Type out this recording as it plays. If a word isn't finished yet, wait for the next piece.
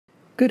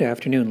Good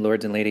afternoon,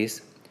 lords and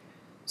ladies.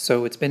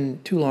 So it's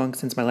been too long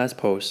since my last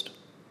post.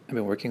 I've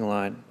been working a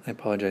lot. I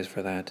apologize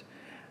for that.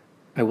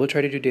 I will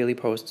try to do daily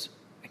posts.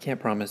 I can't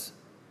promise.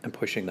 I'm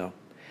pushing though.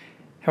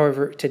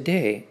 However,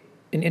 today,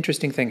 an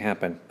interesting thing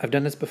happened. I've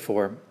done this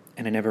before,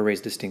 and I never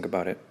raised a stink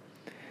about it.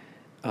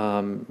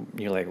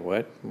 You're like,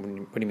 what?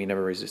 What do you mean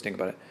never raised a stink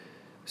about it?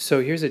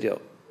 So here's the deal.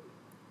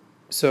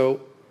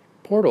 So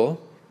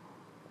Portal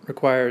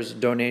requires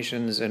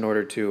donations in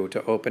order to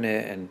open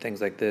it and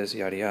things like this,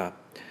 yada yada.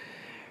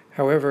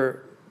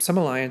 However, some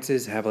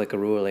alliances have like a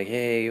rule like,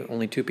 hey,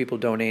 only 2 people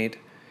donate.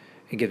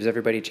 It gives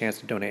everybody a chance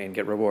to donate and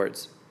get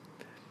rewards.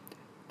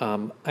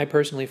 I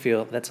personally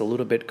feel that's a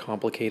little bit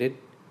complicated,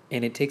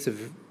 and it takes a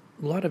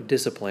lot of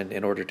discipline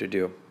in order to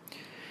do.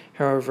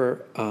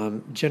 However,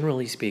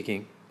 generally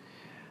speaking,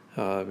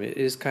 it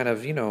is kind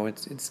of,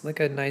 it's like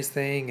a nice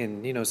thing,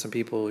 and, some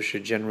people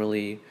should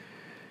generally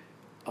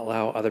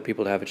allow other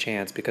people to have a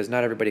chance because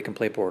not everybody can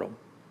play Portal.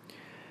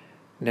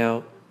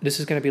 Now, this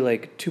is going to be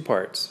like 2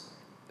 parts.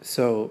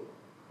 So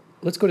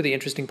let's go to the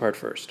interesting part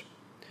first.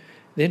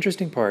 The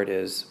interesting part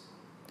is,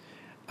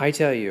 I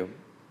tell you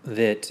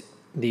that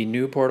the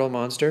new Portal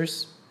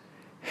monsters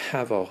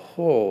have a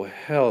whole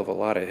hell of a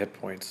lot of hit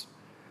points.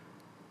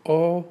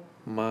 Oh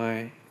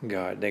my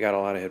god, they got a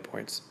lot of hit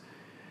points.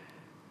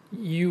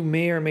 You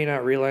may or may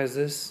not realize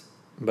this,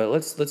 but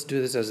let's do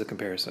this as a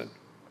comparison.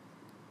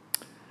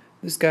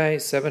 This guy,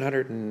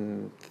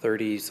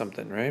 730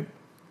 something, right?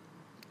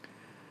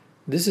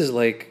 This is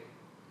like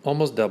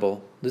almost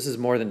double. This is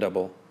more than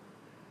double.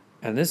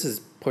 And this is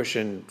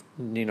pushing,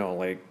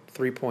 like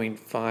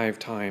 3.5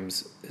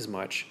 times as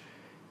much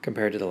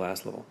compared to the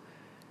last level.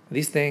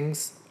 These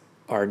things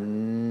are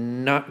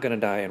not going to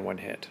die in one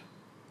hit.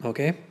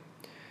 Okay?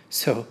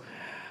 So,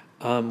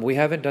 we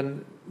haven't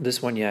done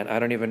this one yet. I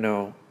don't even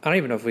know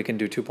if we can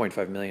do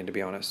 2.5 million, to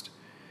be honest.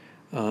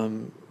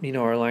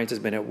 Our alliance has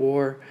been at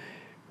war.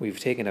 We've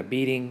taken a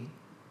beating.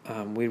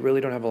 We really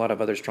don't have a lot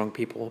of other strong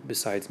people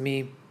besides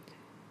me,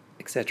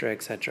 etc.,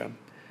 etc.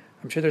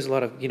 I'm sure there's a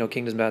lot of,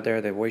 kingdoms out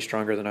there. They're way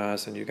stronger than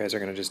us, and you guys are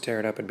going to just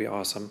tear it up and be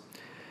awesome.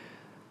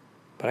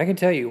 But I can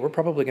tell you, we're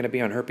probably going to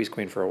be on Herpes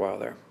Queen for a while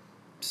there.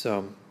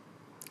 So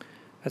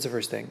that's the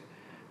first thing.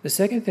 The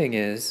second thing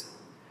is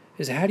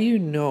how do you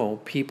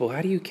know people,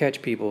 how do you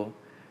catch people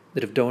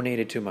that have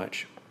donated too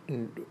much?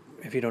 And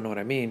if you don't know what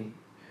I mean,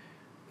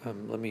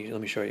 let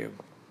me show you.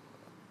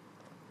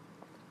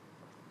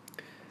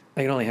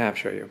 I can only half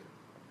show you.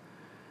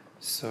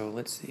 So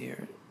let's see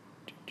here.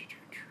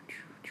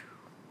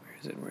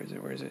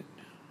 Where is it?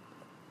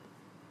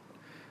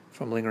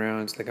 Fumbling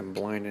around, it's like I'm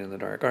blinded in the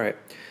dark. All right.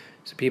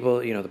 So people,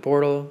 the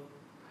portal,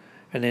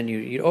 and then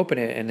you open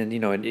it, and then,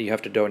 you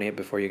have to donate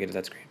before you get to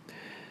that screen.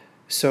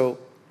 So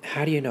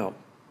how do you know?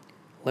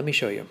 Let me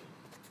show you.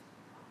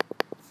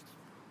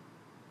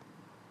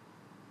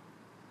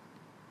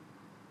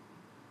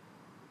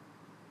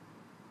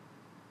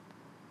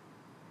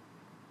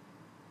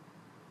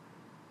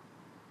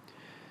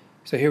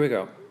 So here we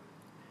go.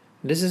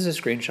 This is a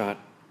screenshot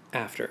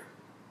after.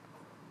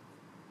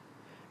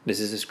 This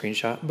is a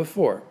screenshot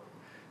before.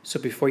 So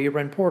before you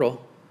run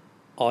Portal,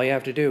 all you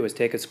have to do is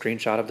take a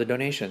screenshot of the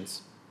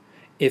donations.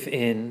 If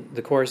in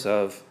the course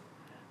of,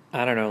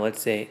 I don't know,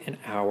 let's say an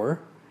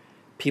hour,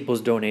 people's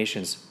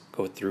donations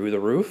go through the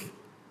roof.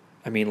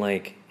 I mean,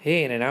 like,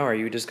 hey, in an hour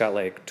you just got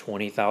like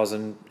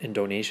 20,000 in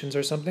donations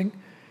or something.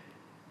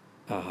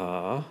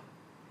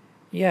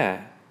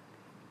 Yeah.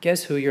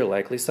 Guess who your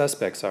likely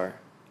suspects are?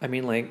 I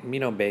mean, like,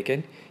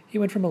 Bacon, he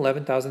went from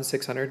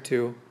 11,600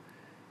 to,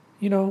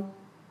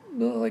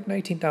 like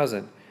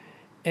 19,000.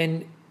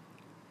 And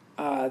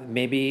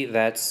maybe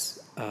that's,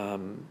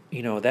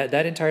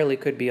 that entirely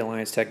could be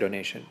Alliance Tech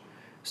donation.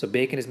 So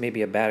Bacon is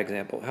maybe a bad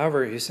example.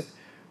 However,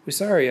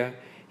 Husaria,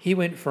 he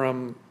went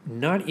from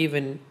not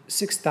even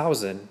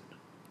 6,000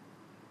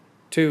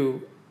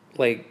 to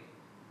like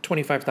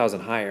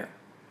 25,000 higher.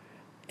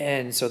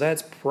 And so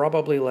that's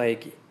probably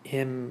like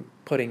him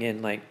putting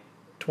in like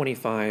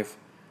 25,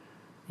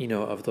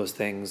 of those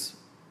things.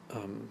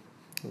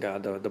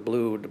 God, the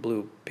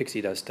blue pixie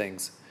dust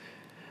things,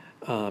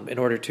 in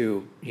order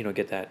to,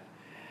 get that.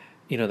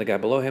 The guy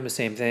below him, the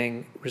same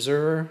thing.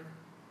 Reserver,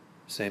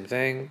 same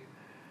thing.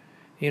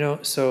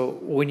 So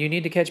when you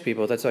need to catch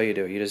people, that's all you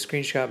do. You just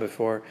screenshot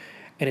before,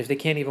 and if they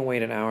can't even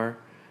wait an hour,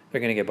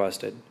 they're going to get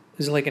busted.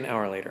 This is like an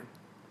hour later.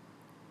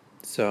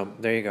 So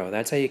there you go.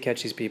 That's how you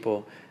catch these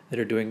people that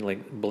are doing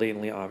like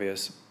blatantly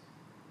obvious.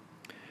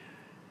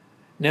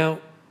 Now,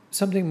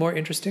 something more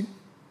interesting.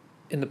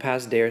 In the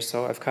past day or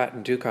so, I've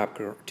caught 2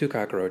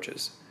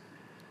 cockroaches.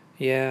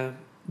 Yeah,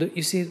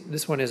 you see,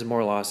 this one is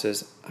more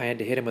losses. I had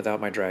to hit him without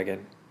my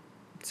dragon.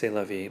 C'est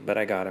la vie, but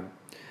I got him.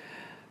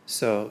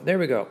 So there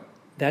we go.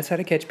 That's how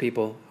to catch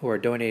people who are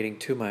donating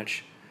too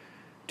much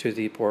to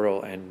the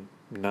portal and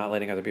not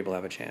letting other people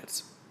have a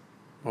chance.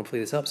 Hopefully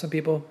this helps some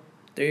people.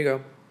 There you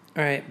go.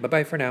 All right,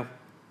 bye-bye for now.